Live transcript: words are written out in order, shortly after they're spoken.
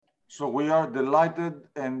So we are delighted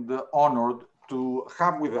and honored to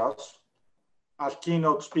have with us as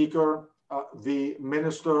keynote speaker the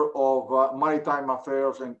Minister of Maritime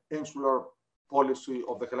Affairs and Insular Policy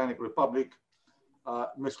of the Hellenic Republic,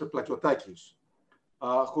 Mr. Plakiotakis,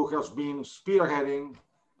 who has been spearheading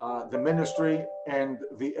the ministry and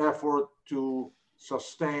the effort to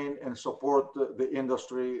sustain and support the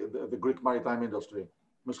industry, the Greek maritime industry.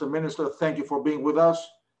 Mr. Minister, thank you for being with us.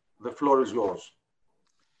 The floor is yours.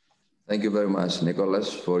 Thank you very much,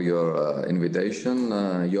 Nicholas, for your invitation.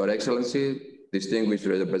 Your Excellency, distinguished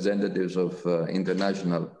representatives of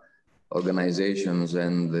international organizations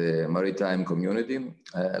and the maritime community,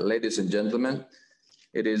 ladies and gentlemen,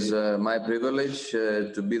 it is my privilege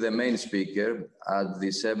to be the main speaker at the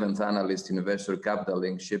 7th Analyst Investor Capital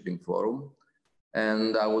Link Shipping Forum.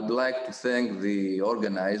 And I would like to thank the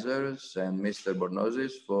organizers and Mr.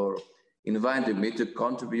 Bornozis for inviting me to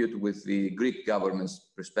contribute with the Greek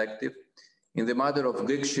government's perspective in the matter of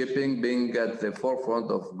Greek shipping being at the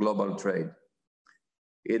forefront of global trade.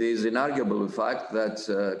 It is inarguable fact that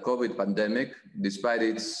COVID pandemic, despite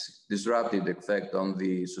its disruptive effect on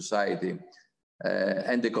the society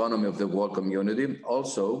and economy of the world community,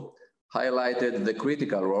 also highlighted the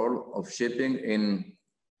critical role of shipping in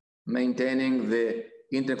maintaining the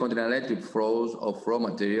intercontinental flows of raw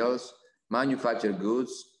materials, manufactured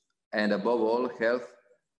goods, and above all, health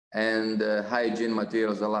and hygiene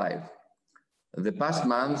materials alive. The past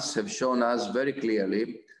months have shown us very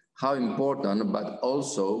clearly how important, but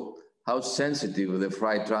also how sensitive the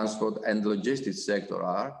freight transport and logistics sector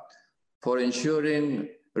are for ensuring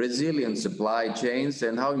resilient supply chains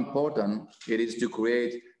and how important it is to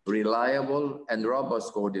create reliable and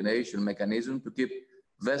robust coordination mechanism to keep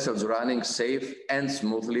vessels running safe and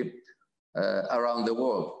smoothly around the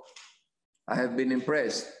world. I have been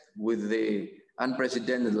impressed with the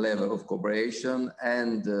unprecedented level of cooperation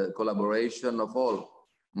and collaboration of all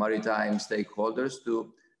maritime stakeholders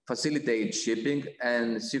to facilitate shipping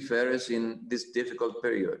and seafarers in this difficult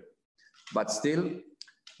period. But still,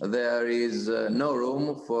 there is no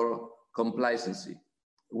room for complacency.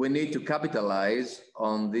 We need to capitalize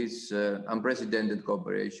on this unprecedented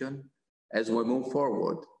cooperation as we move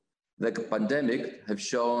forward. The pandemic has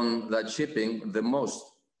shown that shipping, the most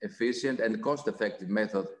efficient and cost-effective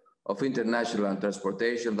method of international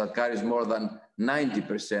transportation that carries more than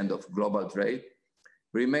 90% of global trade,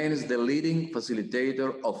 remains the leading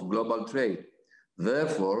facilitator of global trade.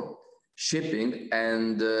 Therefore, shipping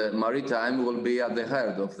and maritime will be at the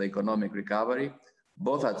heart of the economic recovery,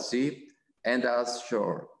 both at sea and at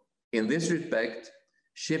shore. In this respect,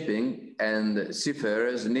 shipping and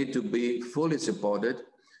seafarers need to be fully supported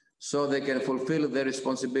so they can fulfill their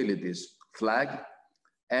responsibilities. Flag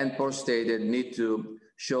and port stated need to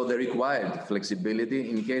show the required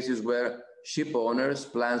flexibility in cases where ship owners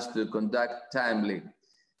plans to conduct timely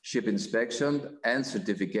ship inspection and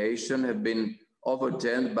certification have been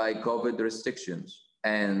overturned by COVID restrictions.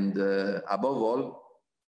 And above all,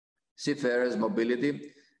 seafarers'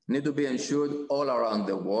 mobility need to be ensured all around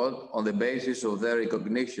the world on the basis of their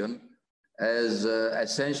recognition as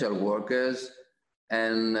essential workers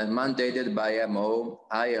and mandated by MO,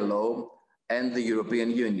 ILO, and the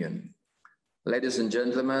European Union. Ladies and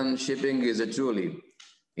gentlemen, shipping is a truly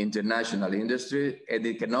international industry, and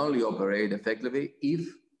it can only operate effectively if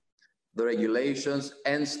the regulations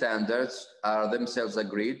and standards are themselves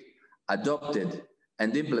agreed, adopted,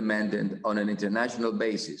 and implemented on an international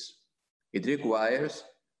basis. It requires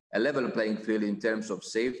a level playing field in terms of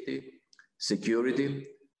safety, security,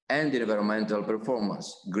 and environmental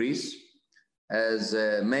performance. Greece, as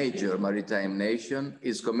a major maritime nation,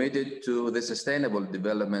 is committed to the sustainable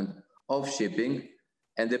development of shipping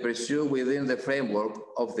and the pursuit within the framework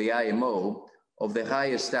of the IMO of the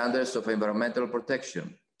highest standards of environmental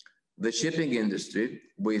protection. The shipping industry,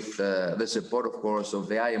 with the support, of course, of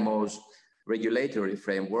the IMO's regulatory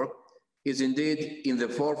framework, is indeed in the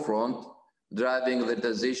forefront, driving the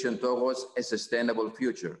transition towards a sustainable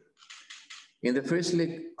future. In the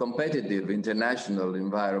fiercely competitive international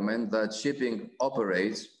environment that shipping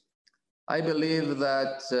operates, I believe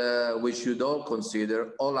that we should all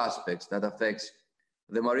consider all aspects that affects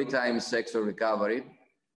the maritime sector recovery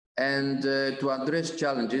and to address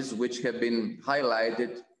challenges which have been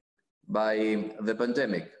highlighted by the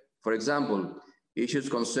pandemic. For example, issues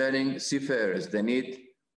concerning seafarers, the need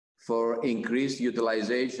for increased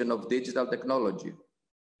utilization of digital technology,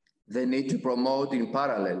 the need to promote in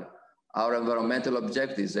parallel our environmental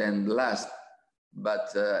objectives, and last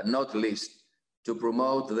but not least, to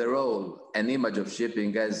promote the role and image of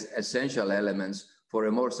shipping as essential elements for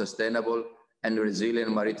a more sustainable and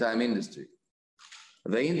resilient maritime industry.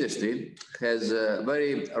 The industry has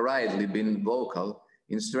very rightly been vocal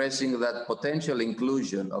in stressing that potential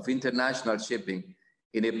inclusion of international shipping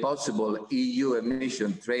in a possible EU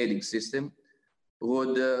emission trading system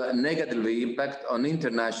would negatively impact on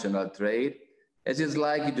international trade, as it's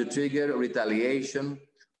likely to trigger retaliation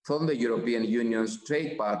from the European Union's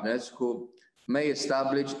trade partners who may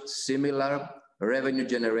establish similar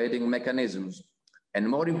revenue-generating mechanisms, and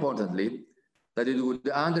more importantly, that it would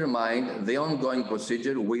undermine the ongoing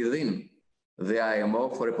procedure within the IMO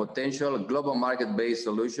for a potential global market-based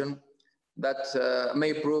solution that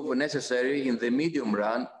may prove necessary in the medium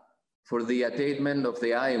run for the attainment of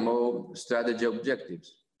the IMO strategy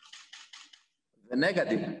objectives. The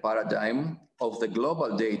negative paradigm of the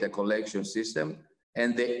global data collection system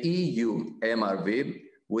and the EU MRV,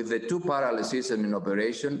 with the two parallel systems in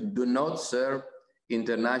operation, do not serve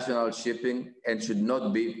international shipping and should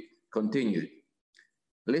not be continued.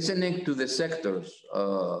 Listening to the sector's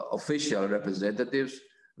official representatives,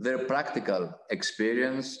 their practical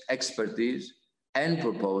experience, expertise, and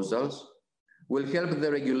proposals will help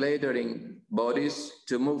the regulatory bodies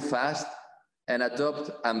to move fast and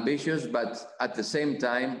adopt ambitious, but at the same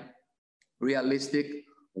time, realistic,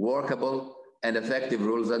 workable, and effective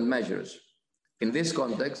rules and measures. In this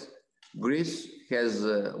context, Greece has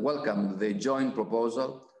welcomed the joint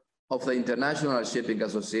proposal of the International Shipping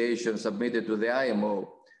Association submitted to the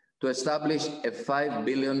IMO to establish a $5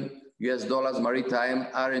 billion maritime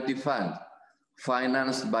R&D fund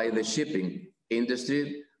financed by the shipping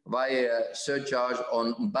industry via a surcharge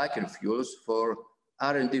on bunker fuels for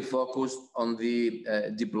R&D focused on the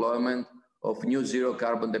deployment of new zero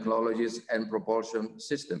carbon technologies and propulsion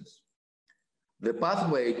systems. The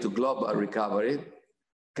pathway to global recovery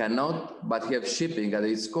cannot but have shipping at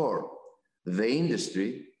its core. The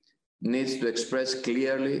industry needs to express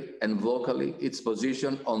clearly and vocally its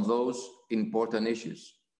position on those important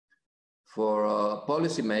issues. For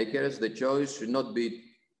policymakers, the choice should not be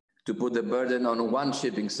to put the burden on one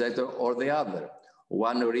shipping sector or the other,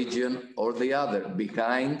 one region or the other.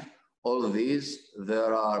 Behind all these,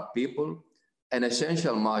 there are people and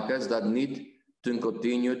essential markets that need to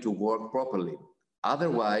continue to work properly.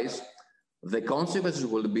 Otherwise, the consequences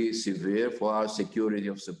will be severe for our security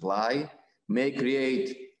of supply, may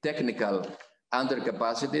create technical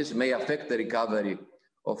undercapacities, may affect the recovery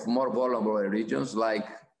of more vulnerable regions like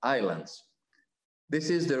islands. This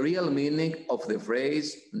is the real meaning of the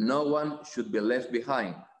phrase, no one should be left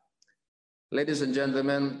behind. Ladies and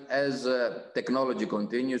gentlemen, as technology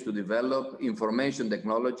continues to develop, information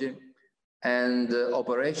technology and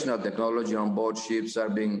operational technology on board ships are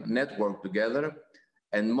being networked together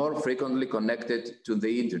and more frequently connected to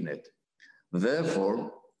the internet.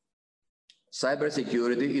 Therefore,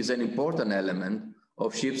 cybersecurity is an important element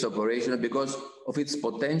of ships' operation because of its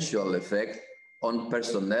potential effect on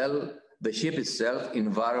personnel, the ship itself,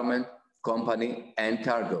 environment, company, and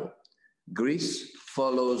cargo. Greece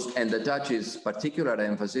follows and attaches particular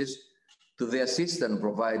emphasis to the assistance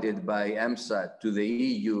provided by EMSA to the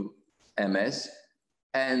EU MS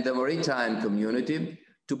and the maritime community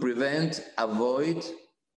to prevent, avoid,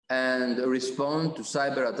 and respond to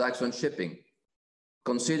cyber attacks on shipping.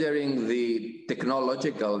 Considering the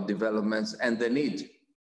technological developments and the need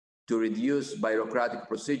to reduce bureaucratic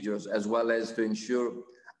procedures as well as to ensure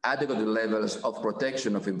adequate levels of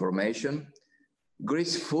protection of information,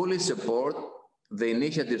 Greece fully supports the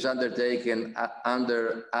initiatives undertaken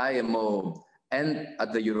under IMO and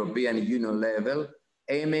at the European Union level,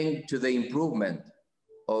 aiming to the improvement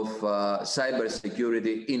of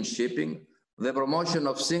cybersecurity in shipping, the promotion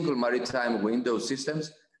of single maritime window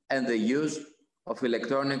systems, and the use of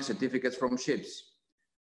electronic certificates from ships.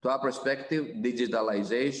 To our perspective,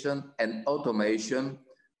 digitalization and automation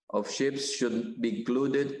of ships should be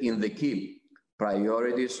included in the key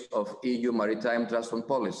priorities of EU maritime transport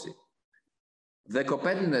policy. The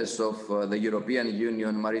competitiveness of the European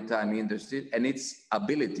Union maritime industry and its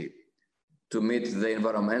ability to meet the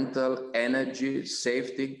environmental, energy,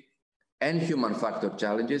 safety, and human factor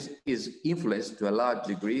challenges is influenced to a large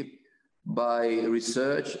degree by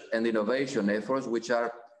research and innovation efforts, which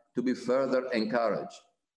are to be further encouraged.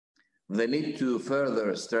 The need to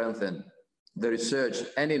further strengthen the research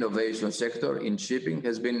and innovation sector in shipping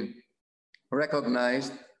has been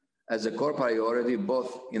recognized as a core priority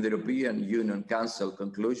both in the European Union Council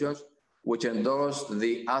conclusions, which endorsed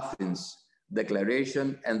the Athens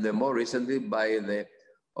Declaration, and the more recently by the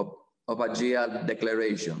Opagea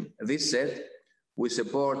Declaration. This said, we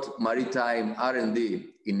support maritime R&D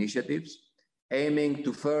initiatives aiming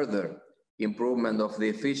to further improvement of the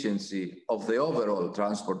efficiency of the overall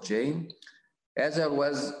transport chain, as well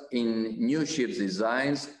as in new ships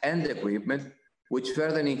designs and equipment which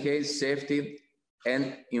further enhance safety and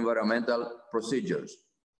environmental procedures.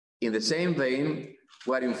 In the same vein,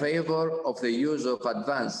 we are in favor of the use of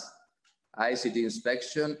advanced ICT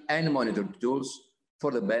inspection and monitoring tools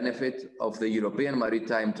for the benefit of the European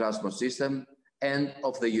maritime transport system and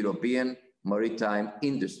of the European maritime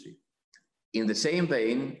industry. In the same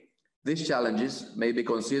vein, these challenges may be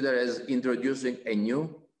considered as introducing a new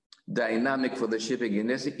dynamic for the shipping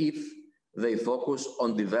industry if they focus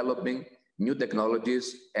on developing new technologies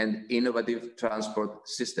and innovative transport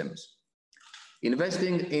systems.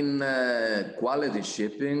 Investing in quality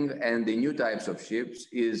shipping and in new types of ships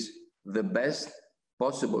is the best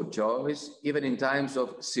possible choice, even in times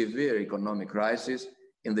of severe economic crisis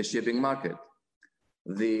in the shipping market.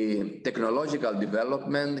 The technological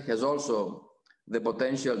development has also the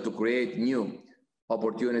potential to create new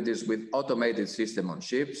opportunities with automated system on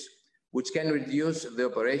ships, which can reduce the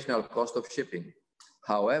operational cost of shipping.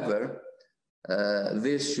 However,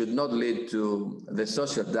 this should not lead to the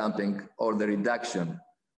social dumping or the reduction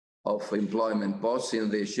of employment posts in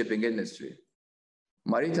the shipping industry.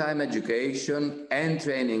 Maritime education and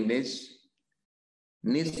training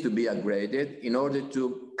needs to be upgraded in order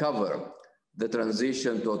to cover the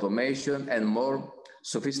transition to automation and more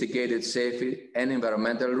sophisticated safety and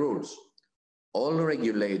environmental rules. All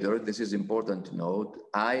regulators, this is important to note,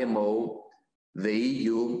 IMO, the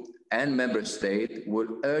EU, and member states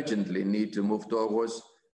will urgently need to move towards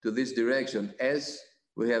to this direction, as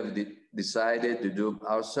we have decided to do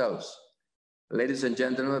ourselves. Ladies and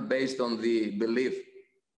gentlemen, based on the belief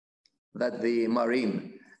that the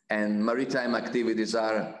marine and maritime activities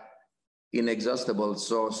are inexhaustible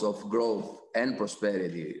source of growth and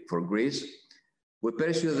prosperity for Greece, we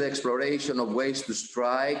pursue the exploration of ways to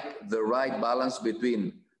strike the right balance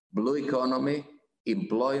between blue economy,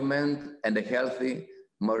 employment, and a healthy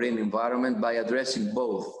marine environment by addressing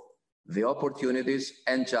both the opportunities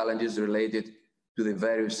and challenges related to the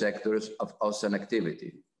various sectors of ocean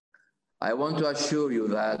activity. I want to assure you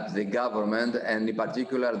that the government, and in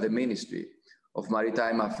particular the Ministry of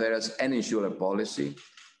Maritime Affairs and Insular Policy,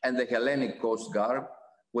 and the Hellenic Coast Guard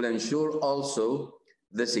will ensure also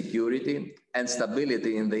the security and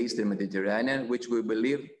stability in the Eastern Mediterranean, which we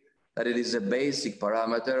believe that it is a basic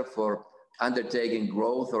parameter for undertaking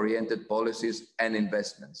growth-oriented policies and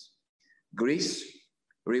investments. Greece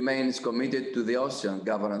remains committed to the ocean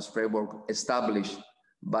governance framework established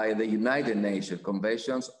by the United Nations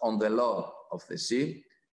Conventions on the Law of the Sea,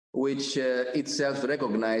 which itself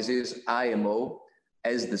recognizes IMO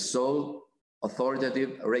as the sole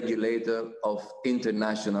authoritative regulator of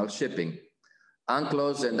international shipping.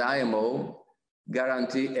 UNCLOS and IMO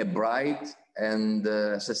guarantee a bright and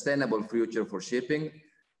sustainable future for shipping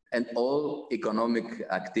and all economic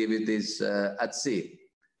activities at sea.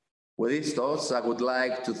 With these thoughts, I would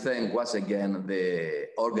like to thank once again the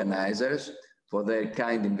organizers for their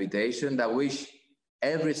kind invitation. I wish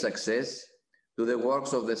every success to the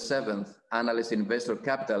works of the 7th Analyst Investor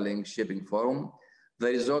Capital Link Shipping Forum, the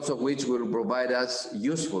results of which will provide us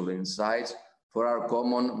useful insights for our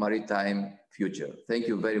common maritime future. Thank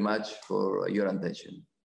you very much for your attention.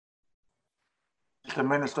 Mr.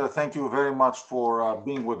 Minister, thank you very much for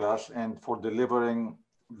being with us and for delivering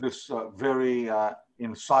this very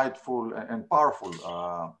insightful and powerful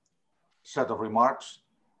set of remarks.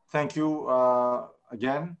 Thank you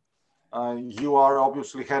again. You are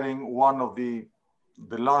obviously heading one of the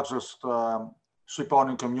largest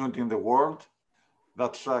shipowning community in the world.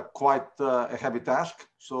 That's quite a heavy task.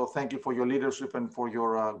 So thank you for your leadership and for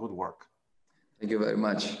your good work. Thank you very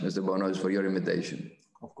much, Mr. Bonos, for your invitation.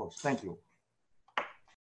 Of course. Thank you.